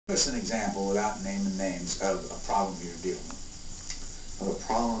Give us an example, without naming names, of a problem you're dealing with. Of a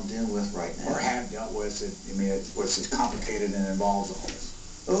problem I'm dealing with right now. Or have dealt with it. I mean, it's complicated and involves all this.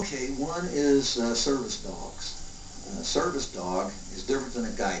 Okay, one is service dogs. A service dog is different than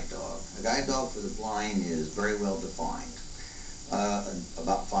a guide dog. A guide dog for the blind is very well defined.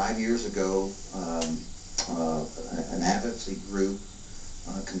 About 5 years ago, an advocacy group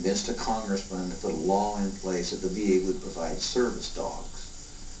convinced a congressman to put a law in place that the VA would provide service dogs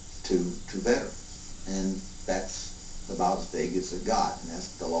to veterans. And that's about as big as it got, and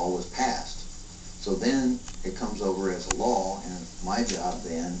the law was passed. So then it comes over as a law, and my job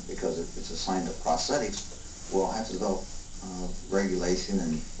then, because it's assigned to prosthetics, well, I have to develop regulation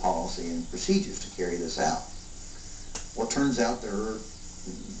and policy and procedures to carry this out. Well, it turns out there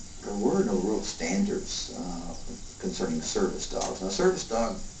were no real standards concerning service dogs. Now, a service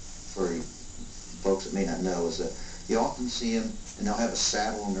dog, for folks that may not know, is that you often see them, and they'll have a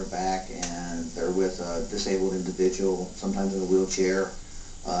saddle on their back, and they're with a disabled individual, sometimes in a wheelchair,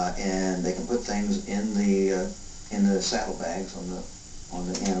 and they can put things in the saddlebags on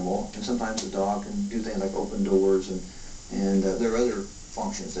the animal, and sometimes the dog can do things like open doors, and there are other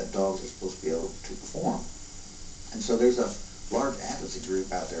functions that dogs are supposed to be able to perform. And so there's a large advocacy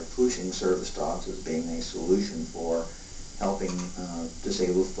group out there pushing service dogs as being a solution for helping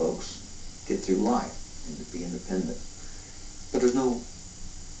disabled folks get through life and to be independent. But there's no,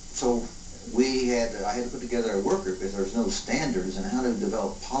 so I had to put together a work group because there's no standards in how to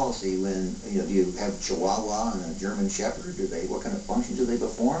develop policy when, do you have a Chihuahua and a German Shepherd? What kind of functions do they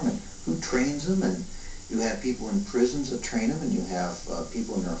perform, and who trains them? And you have people in prisons that train them, and you have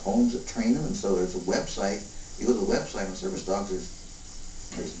people in their homes that train them, and so there's a website. You go to the website on service dogs,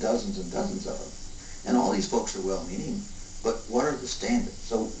 there's dozens and dozens of them. And all these folks are well-meaning, but what are the standards?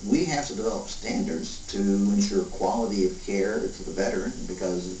 So we have to develop standards to ensure quality of care to the veteran,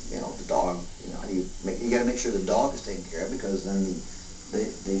 because, the dog, you got to make sure the dog is taken care of, because then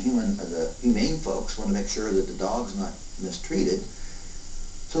the humane folks want to make sure that the dog's not mistreated.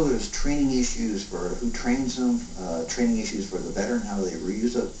 So there's training issues for who trains them, training issues for the veteran, how do they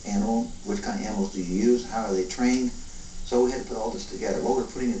reuse an animal, which kind of animals do you use, how are they trained. So we had to put all this together. While we're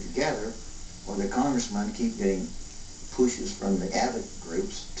putting it together, well, the congressmen keep getting pushes from the advocate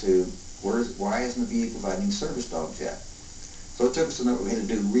groups to why isn't the VA providing service dogs yet? So it took us we had to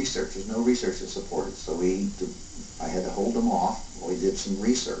do research. There's no research to support it. So I had to hold them off. Well, we did some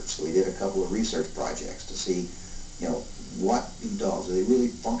research. So we did a couple of research projects to see, what do dogs, do they really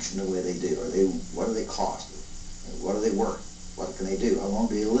function the way they do? What do they cost? What are they worth? What can they do? How long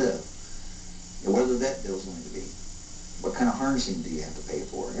do they live? What are the vet bills going to be? What kind of harnessing do you have to pay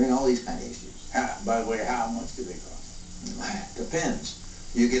for? All these kind of issues. By the way, how much do they cost? Depends.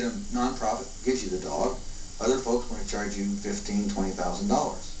 You get a nonprofit, gives you the dog. Other folks want to charge you $15,000,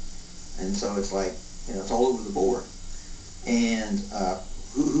 $20,000. And so it's like, it's all over the board. And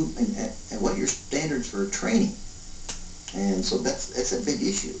and what are your standards for training? And so that's a big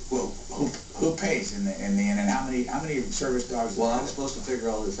issue. Well, who pays in the end, and how many service dogs? Well, I'm supposed to figure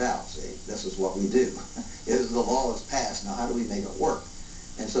all this out. See, this is what we do. The law is passed. Now, how do we make it work?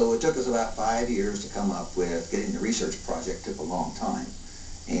 And so it took us about 5 years to come up with getting the research project. Took a long time,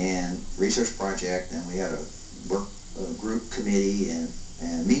 and research project, and we had a work group committee, and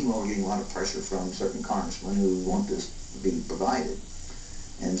meanwhile we're getting a lot of pressure from certain congressmen who want this to be provided.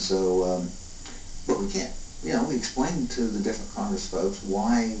 And so, but we can't. We explained to the different Congress folks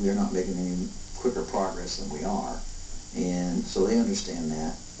why we're not making any quicker progress than we are, and so they understand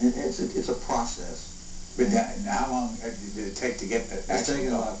that. And it's a process. But how long did it take to get that? It's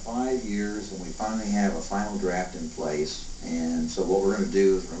taken about 5 years, and we finally have a final draft in place. And so what we're going to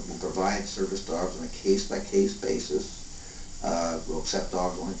do is we'll provide service dogs on a case-by-case basis. We'll accept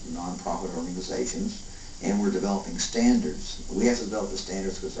dogs only from nonprofit organizations, and we're developing standards. We have to develop the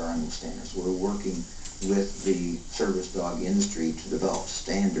standards because there are no standards. We're working with the service dog industry to develop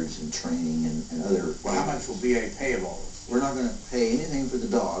standards and training and other. Well, how much will VA pay of all this? We're not going to pay anything for the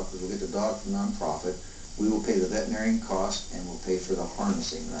dog, because we'll get the dog from nonprofit. We will pay the veterinarian cost, and we'll pay for the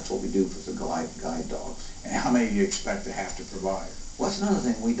harnessing. That's what we do for the guide dogs. And how many do you expect to have to provide? Well, that's another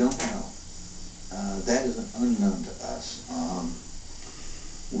thing we don't know. That is an unknown to us.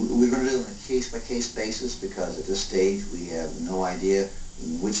 We're going to do it on a case-by-case basis, because at this stage we have no idea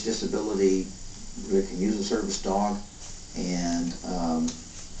which disability we can use a service dog, and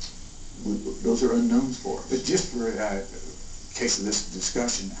those are unknowns for us. But just for case of this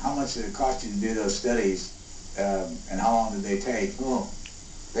discussion, how much did it cost you to do those studies, and how long did they take? Oh,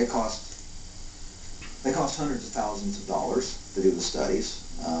 they cost hundreds of thousands of dollars to do the studies.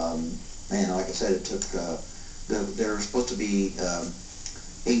 And like I said, it took, they're supposed to be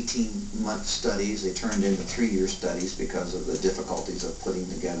 18-month studies. They turned into 3-year studies because of the difficulties of putting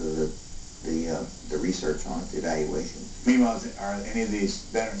together the research on it, the evaluation. Meanwhile, are any of these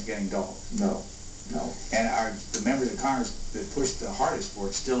veterans getting dogs? No, no. And are the members of Congress that push the hardest for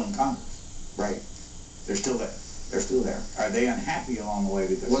it still in Congress? Right. They're still there? They're still there. Are they unhappy along the way?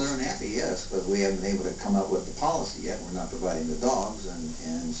 Because well, they're unhappy, yes, because we haven't been able to come up with the policy yet. We're not providing the dogs,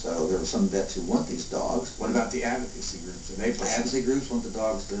 and so there are some vets who want these dogs. What about the advocacy groups? Are they advocacy groups want the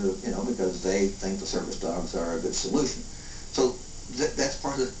dogs to, because they think the service dogs are a good solution. So that's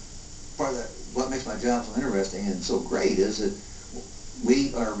part of what makes my job so interesting and so great is that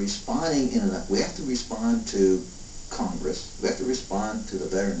we are responding we have to respond to Congress. We have to respond to the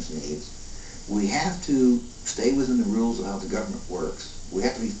veterans' needs. We have to stay within the rules of how the government works. We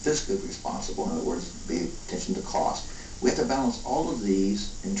have to be fiscally responsible, in other words, pay attention to cost. We have to balance all of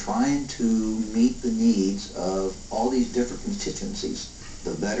these in trying to meet the needs of all these different constituencies,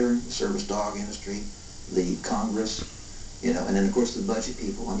 the veteran, the service dog industry, the Congress, and then of course the budget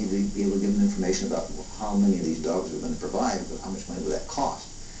people. I need to be able to give them information about how many of these dogs we're going to provide, but how much money will that cost.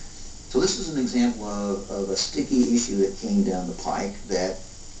 So this is an example of a sticky issue that came down the pike that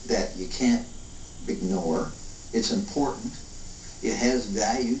you can't ignore. It's important. It has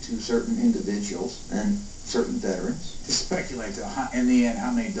value to certain individuals and certain veterans. To speculate, though, in the end,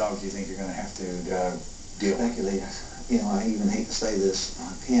 how many dogs do you think you're going to have to deal with? Speculate. I even hate to say this.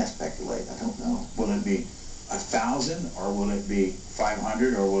 I can't speculate. I don't know. Will it be 1,000, or will it be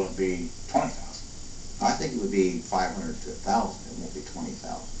 500, or will it be 20,000? I think it would be 500 to 1,000. It won't be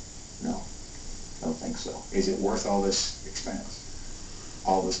 20,000. No, I don't think so. Is it worth all this expense?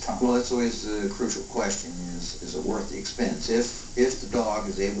 All this time? Well, that's always the crucial question, is it worth the expense? If the dog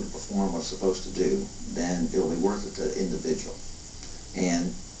is able to perform what it's supposed to do, then it'll be worth it to the individual.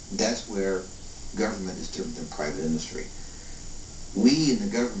 And that's where government is different than private industry. We in the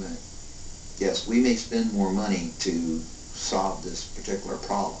government, yes, we may spend more money to solve this particular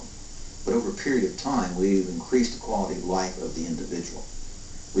problem, but over a period of time, we've increased the quality of life of the individual.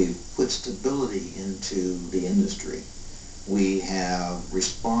 We've put stability into the industry. We have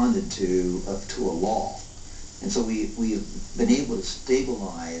responded to a law. And so we've been able to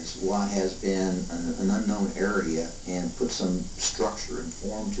stabilize what has been an unknown area and put some structure and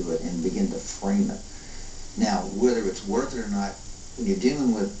form to it and begin to frame it. Now, whether it's worth it or not, when you're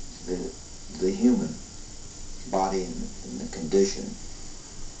dealing with the human body and the condition,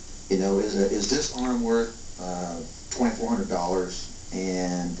 is this arm worth $2,400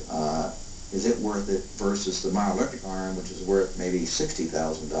 and is it worth it versus the myoelectric arm, which is worth maybe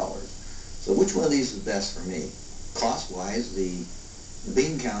 $60,000? So which one of these is best for me? Cost-wise, the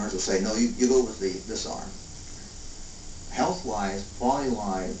bean counters will say, no, you go with this arm. Health-wise,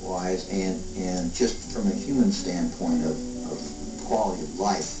 quality-wise, and just from a human standpoint of quality of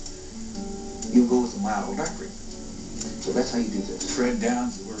life, you go with the myoelectric. So that's how you do this. Fred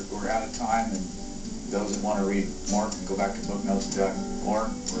Downs, we're out of time, and those that want to read more can go back to booknotes.org,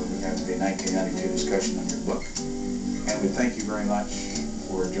 where we have the 1992 discussion on your book. And we thank you very much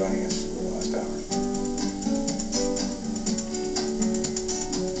for joining us for the last hour.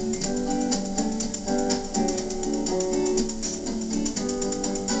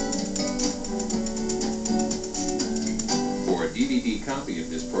 For a DVD copy of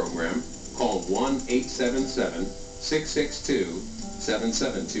this program, call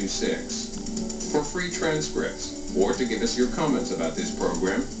 1-877-662-7726. For free transcripts, or to give us your comments about this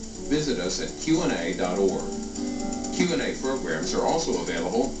program, visit us at qna.org. Q&A programs are also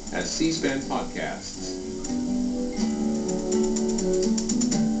available as C-SPAN podcasts.